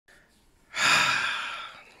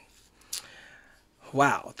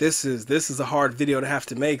Wow, this is a hard video to have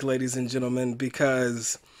to make, ladies and gentlemen,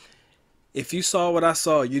 because if you saw what I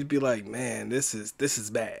saw, you'd be like, man, this is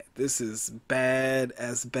bad. This is bad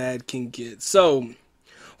as bad can get. So,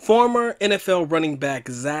 former NFL running back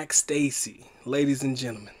Zac Stacy, ladies and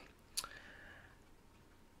gentlemen,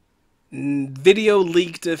 video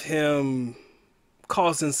leaked of him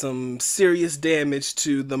causing some serious damage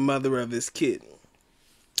to the mother of his kid.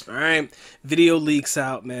 All right, video leaks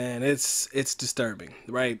out, man. It's disturbing,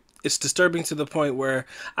 right? It's disturbing to the point where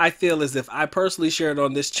I feel as if I personally share it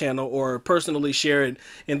on this channel or personally share it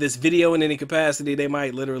in this video in any capacity, they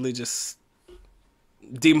might literally just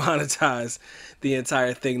demonetize the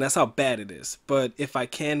entire thing. That's how bad it is. But if I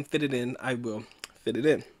can fit it in, I will fit it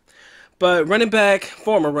in. But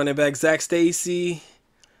former running back Zac Stacy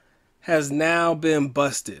has now been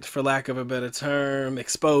busted, for lack of a better term,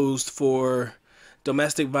 exposed for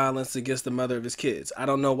domestic violence against the mother of his kids. I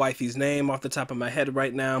don't know wifey's name off the top of my head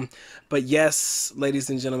right now, but yes, ladies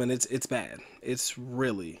and gentlemen, it's bad. It's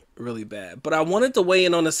really, really bad. But I wanted to weigh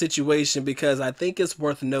in on the situation because I think it's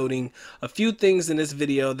worth noting a few things in this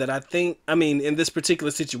video that in this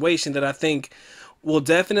particular situation that I think will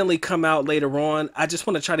definitely come out later on. I just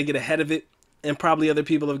want to try to get ahead of it, and probably other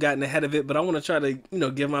people have gotten ahead of it, but I want to try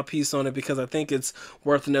to, give my piece on it because I think it's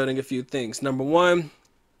worth noting a few things. Number one,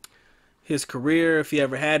 his career, if he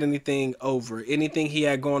ever had anything, over. Anything he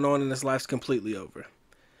had going on in his life's completely over.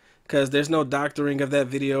 Because there's no doctoring of that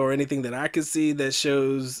video or anything that I could see that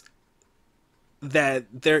shows that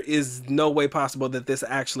there is no way possible that this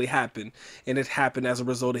actually happened, and it happened as a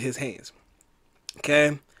result of his hands.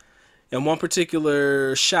 Okay? In one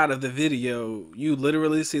particular shot of the video, you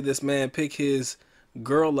literally see this man pick his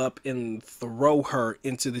girl up and throw her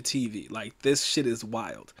into the TV. Like, this shit is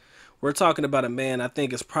wild. We're talking about a man I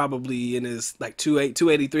think is probably in his like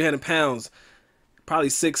 280, 300 pounds, probably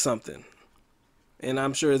 6 something. And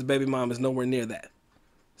I'm sure his baby mom is nowhere near that.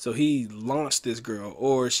 So he launched this girl,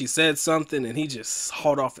 or she said something and he just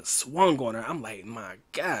hauled off and swung on her. I'm like, my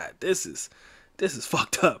God, this is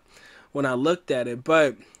fucked up when I looked at it.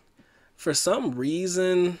 But for some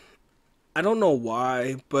reason, I don't know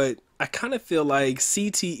why, but I kind of feel like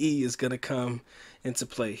CTE is going to come into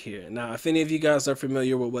play here. Now, if any of you guys are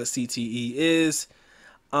familiar with what CTE is,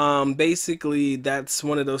 basically that's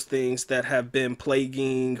one of those things that have been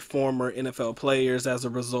plaguing former NFL players as a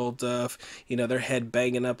result of, their head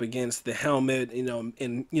banging up against the helmet,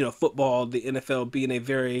 in, football, the NFL being a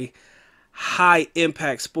very high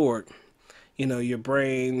impact sport. Your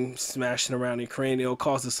brain smashing around your cranial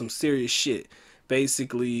causes some serious shit.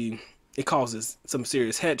 Basically, it causes some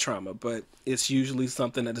serious head trauma, but it's usually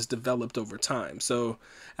something that is developed over time. So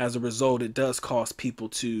as a result, it does cause people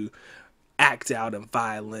to act out in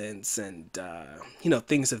violence and,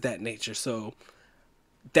 things of that nature. So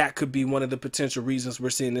that could be one of the potential reasons we're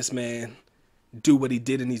seeing this man do what he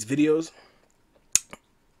did in these videos.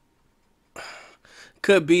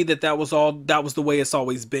 Could be that was the way it's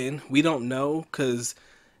always been. We don't know, because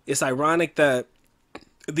it's ironic that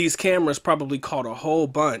these cameras probably caught a whole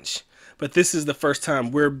bunch, but this is the first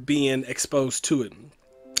time we're being exposed to it.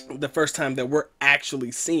 The first time that we're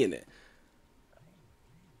actually seeing it.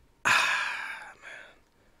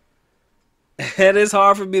 It is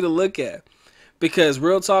hard for me to look at. Because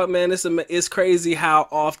real talk, man, it's crazy how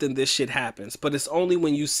often this shit happens. But it's only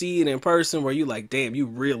when you see it in person where you like, damn, you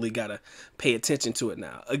really gotta pay attention to it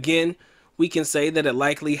now. Again, we can say that it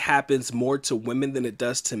likely happens more to women than it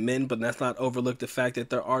does to men, but let's not overlook the fact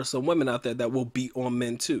that there are some women out there that will beat on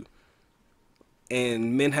men too.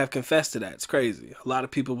 And men have confessed to that. It's crazy. A lot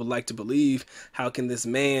of people would like to believe, how can this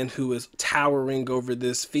man who is towering over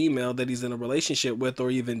this female that he's in a relationship with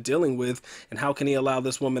or even dealing with, and how can he allow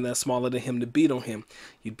this woman that's smaller than him to beat on him?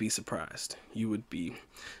 You'd be surprised. You would be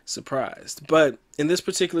surprised. But in this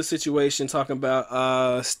particular situation, talking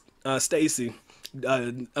about Stacy,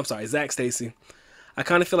 Zac Stacy, I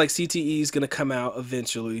kind of feel like CTE is going to come out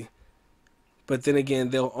eventually. But then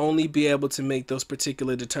again, they'll only be able to make those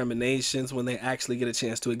particular determinations when they actually get a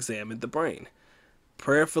chance to examine the brain.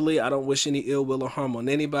 Prayerfully, I don't wish any ill will or harm on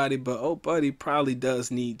anybody, but oh buddy probably does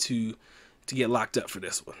need to get locked up for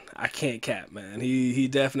this one. I can't cap, man. He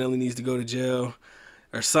definitely needs to go to jail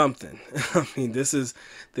or something. I mean, this is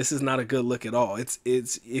not a good look at all. It's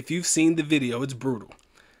if you've seen the video, it's brutal.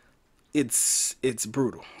 It's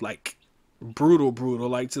brutal. Like brutal,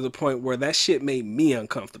 like to the point where that shit made me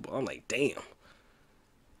uncomfortable. I'm like, damn.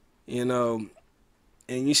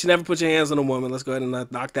 And you should never put your hands on a woman. Let's go ahead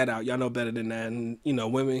and knock that out. Y'all know better than that. And, you know,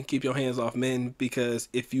 women, keep your hands off men, because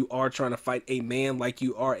if you are trying to fight a man like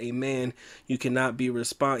you are a man, you cannot be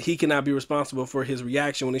he cannot be responsible for his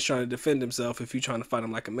reaction when he's trying to defend himself if you're trying to fight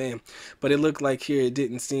him like a man. But it looked like here it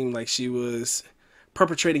didn't seem like she was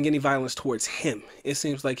perpetrating any violence towards him. It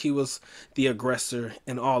seems like he was the aggressor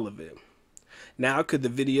in all of it. Now, could the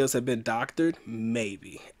videos have been doctored?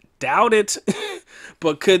 Maybe. Doubt it.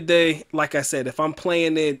 But could they? Like I said, if I'm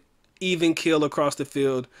playing it even kill across the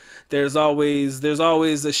field, there's always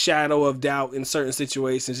a shadow of doubt in certain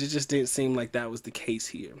situations. It just didn't seem like that was the case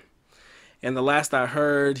here. And the last I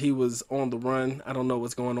heard, he was on the run. I don't know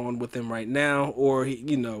what's going on with him right now, or he,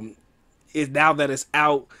 you know, now that it's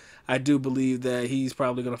out, I do believe that he's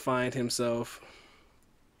probably going to find himself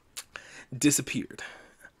disappeared.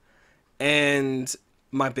 And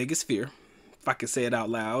my biggest fear, if I could say it out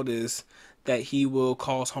loud, is that he will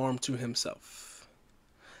cause harm to himself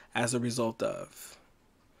as a result of,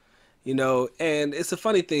 you know. And it's a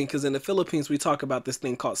funny thing, because in the Philippines we talk about this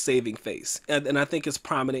thing called saving face, and I think it's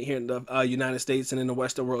prominent here in the United States and in the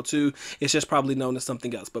Western world too. It's just probably known as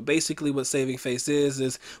something else. But basically what saving face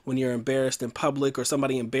is when you're embarrassed in public, or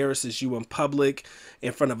somebody embarrasses you in public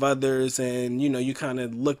in front of others, and you know, you kind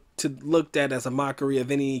of looked at as a mockery of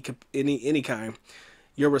any kind.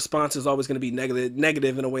 Your response is always going to be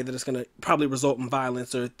negative in a way that it's going to probably result in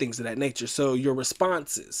violence or things of that nature. So your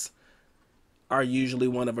responses are usually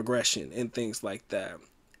one of aggression and things like that.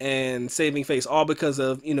 And saving face, all because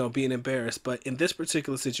of, you know, being embarrassed. But in this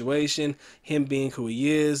particular situation, him being who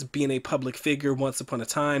he is, being a public figure once upon a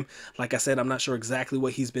time, like I said, I'm not sure exactly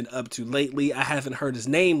what he's been up to lately. I haven't heard his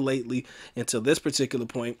name lately until this particular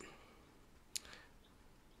point.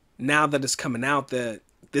 Now that it's coming out that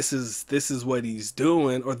this is what he's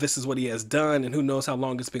doing, or this is what he has done, and who knows how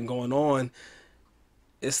long it's been going on,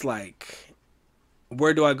 it's like,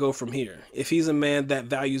 where do I go from here? If he's a man that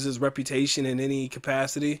values his reputation in any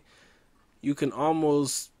capacity, you can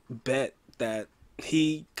almost bet that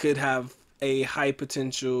he could have a high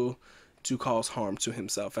potential to cause harm to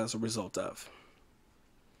himself as a result of.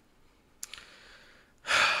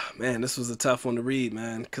 Man, this was a tough one to read,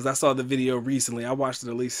 man, because I saw the video recently. I watched it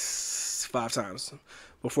at least 5 times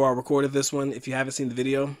before I recorded this one. If you haven't seen the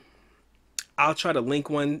video, I'll try to link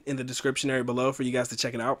one in the description area below for you guys to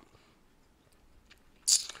check it out.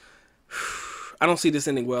 I don't see this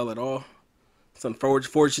ending well at all. It's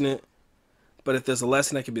unfortunate, but if there's a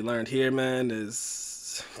lesson that can be learned here, man,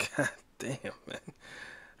 is, god damn, man,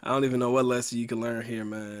 I don't even know what lesson you can learn here,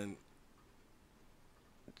 man.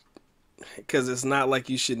 Because it's not like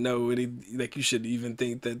you should know like you should even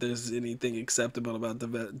think that there's anything acceptable about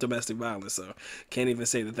domestic violence. So can't even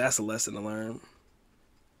say that that's a lesson to learn.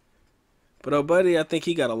 But oh, buddy, I think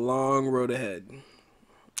he got a long road ahead.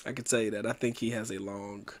 I could tell you that. I think he has a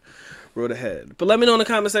long road ahead. But let me know in the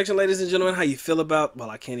comment section, ladies and gentlemen, how you feel about, well,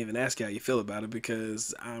 I can't even ask you how you feel about it,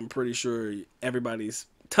 because I'm pretty sure everybody's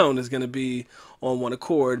tone is going to be on one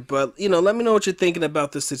accord. But, you know, let me know what you're thinking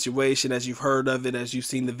about this situation, as you've heard of it, as you've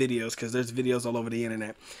seen the videos, because there's videos all over the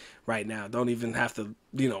internet right now. Don't even have to,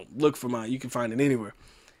 you know, look for mine. You can find it anywhere.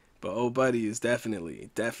 But old buddy is definitely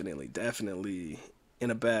in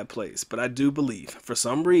a bad place. But I do believe, for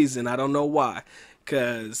some reason, I don't know why,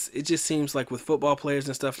 because it just seems like with football players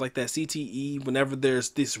and stuff like that, CTE, whenever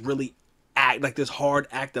there's this really like this hard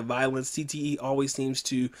act of violence, CTE always seems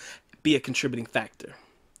to be a contributing factor.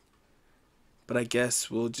 But I guess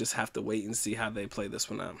we'll just have to wait and see how they play this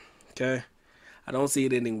one out. Okay? I don't see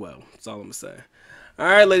it ending well. That's all I'm going to say.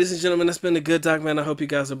 Alright, ladies and gentlemen, that's been a good doc, man. I hope you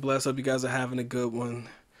guys are blessed. Hope you guys are having a good one.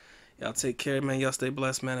 Y'all take care, man. Y'all stay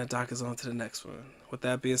blessed, man. And doc is on to the next one. With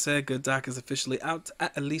that being said, good doc is officially out.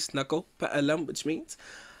 At least knuckle, which means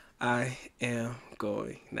I am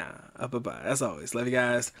going now. Bye-bye. As always, love you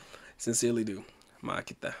guys. Sincerely do.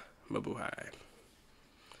 Makita. Mabuhay.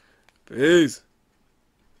 Peace.